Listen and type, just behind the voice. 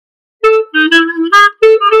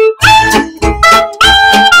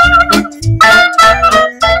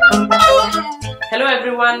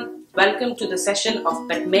Welcome to the session of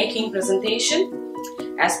bed making presentation.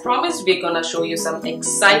 As promised, we're gonna show you some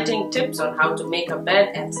exciting tips on how to make a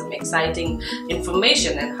bed and some exciting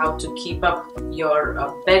information on how to keep up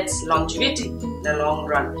your bed's longevity in the long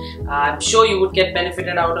run. I'm sure you would get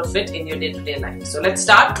benefited out of it in your day-to-day life. So let's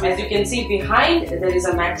start. As you can see behind, there is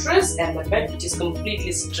a mattress and the bed which is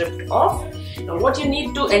completely stripped off. Now what you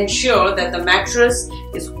need to ensure that the mattress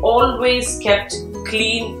is always kept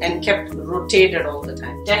clean and kept rotated all the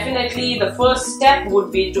time. Definitely the first step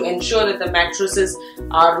would be to ensure that the mattresses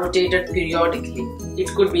are rotated periodically. It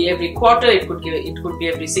could be every quarter, it could be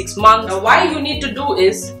every 6 months. Now why you need to do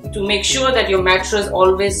is to make sure that your mattress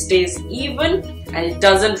always stays even and it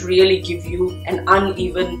doesn't really give you an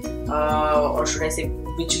uneven or should I say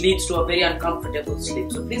which leads to a very uncomfortable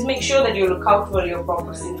sleep. So please make sure that you look out for your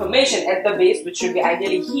proper information at the base, which should be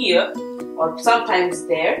ideally here or sometimes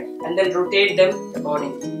there, and then rotate them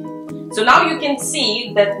accordingly. So now you can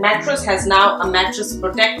see that mattress has now a mattress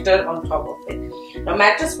protector on top of it. Now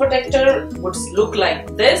mattress protector would look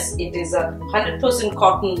like this. It is a 100%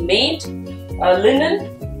 cotton made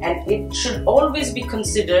linen, and it should always be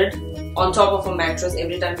considered on top of a mattress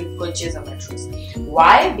every time you purchase a mattress.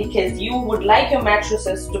 Why? Because you would like your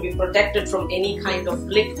mattresses to be protected from any kind of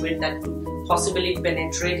liquid that could possibly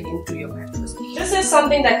penetrate into your mattress. This is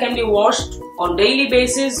something that can be washed on daily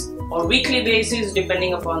basis or weekly basis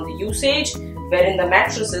depending upon the usage, wherein the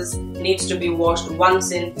mattresses needs to be washed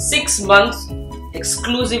once in 6 months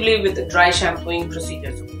exclusively with the dry shampooing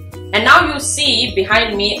procedures. And now you see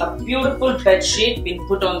behind me a beautiful bed sheet being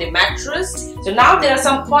put on the mattress. So now there are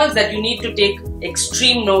some points that you need to take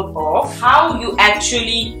extreme note of how you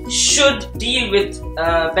actually should deal with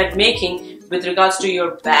bed making with regards to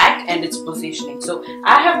your back and its positioning. So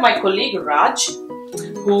I have my colleague Raj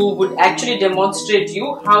who would actually demonstrate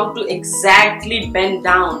you how to exactly bend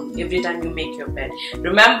down every time you make your bed.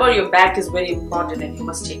 Remember, your back is very important and you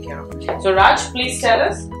must take care of it. So Raj, please tell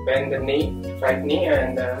us. Bend the knee, right knee,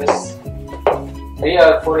 and this 3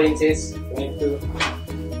 or 4 inches you need to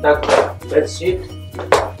tuck the bed sheet.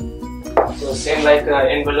 So same like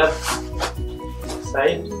envelope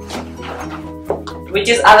side, which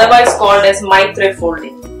is otherwise called as Maitre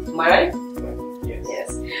folding. Am I right?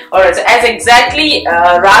 Yes. Alright, so as exactly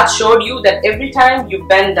Raj showed you that every time you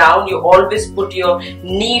bend down, you always put your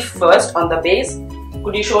knee first on the base.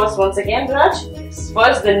 Could you show us once again, Raj? Yes.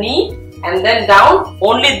 First the knee and then down,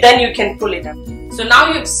 only then you can pull it up. So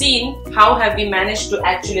now you've seen how have we managed to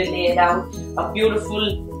actually lay down a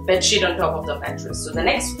beautiful bed sheet on top of the mattress. So the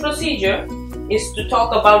next procedure is to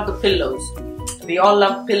talk about the pillows. We all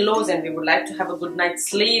love pillows and we would like to have a good night's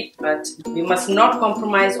sleep, but we must not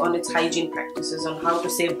compromise on its hygiene practices on how to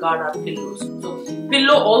safeguard our pillows. So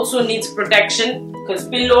pillow also needs protection because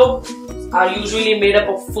pillows are usually made up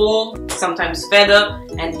of foam, sometimes feather,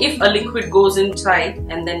 and if a liquid goes inside,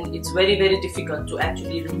 and then it's very difficult to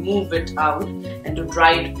actually remove it out and to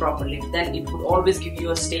dry it properly, then it would always give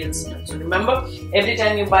you a stale smell. So remember, every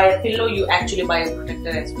time you buy a pillow, you actually buy a protector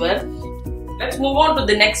as well. Let's move on to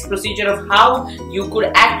the next procedure of how you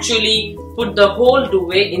could actually put the whole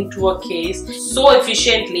duvet into a case so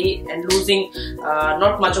efficiently and losing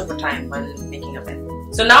not much of a time while making a bed.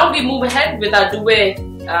 So now we move ahead with our duvet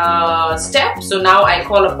step. So now I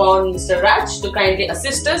call upon Mr. Raj to kindly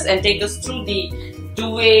assist us and take us through the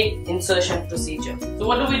duvet insertion procedure. So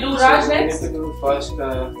what do we do, Raj, next? So we need to do first,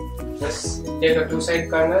 just take a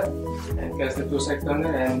 2-side corner and press the 2-side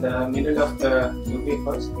corner and the middle of the duvet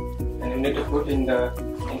first. And you need to put in the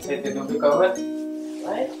inside the duvet cover,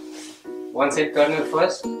 Right. 1 side corner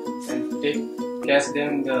first, and cast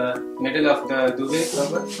them the middle of the duvet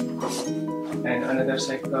cover and another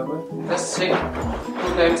side cover. Just say 2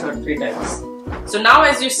 times or 3 times. So now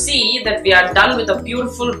as you see that we are done with a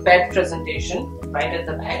beautiful bed presentation right at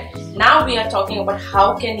the back. Now we are talking about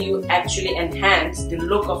how can you actually enhance the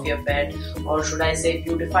look of your bed, or should I say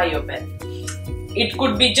beautify your bed. It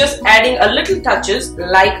could be just adding a little touches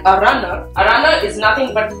like a runner. A runner is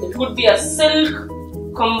nothing but it could be a silk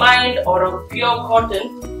combined or a pure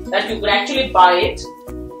cotton that you could actually buy it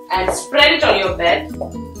and spread it on your bed,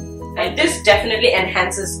 and this definitely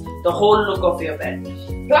enhances the whole look of your bed.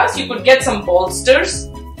 Plus you could get some bolsters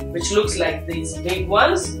which looks like these big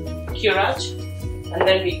ones, Curage, and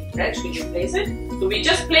then we actually place it. So we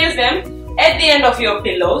just place them at the end of your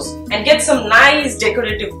pillows and get some nice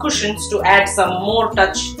decorative cushions to add some more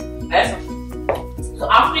touch. So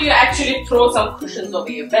after you actually throw some cushions over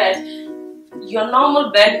your bed, your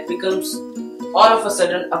normal bed becomes all of a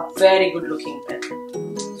sudden a very good looking bed.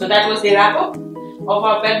 So that was the wrap up of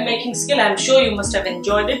our bed making skill. I'm sure you must have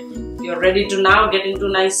enjoyed it. You're ready to now get into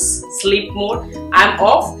nice sleep mode. I'm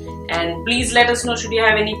off And please let us know should you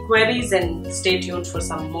have any queries, and stay tuned for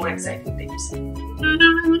some more exciting tips.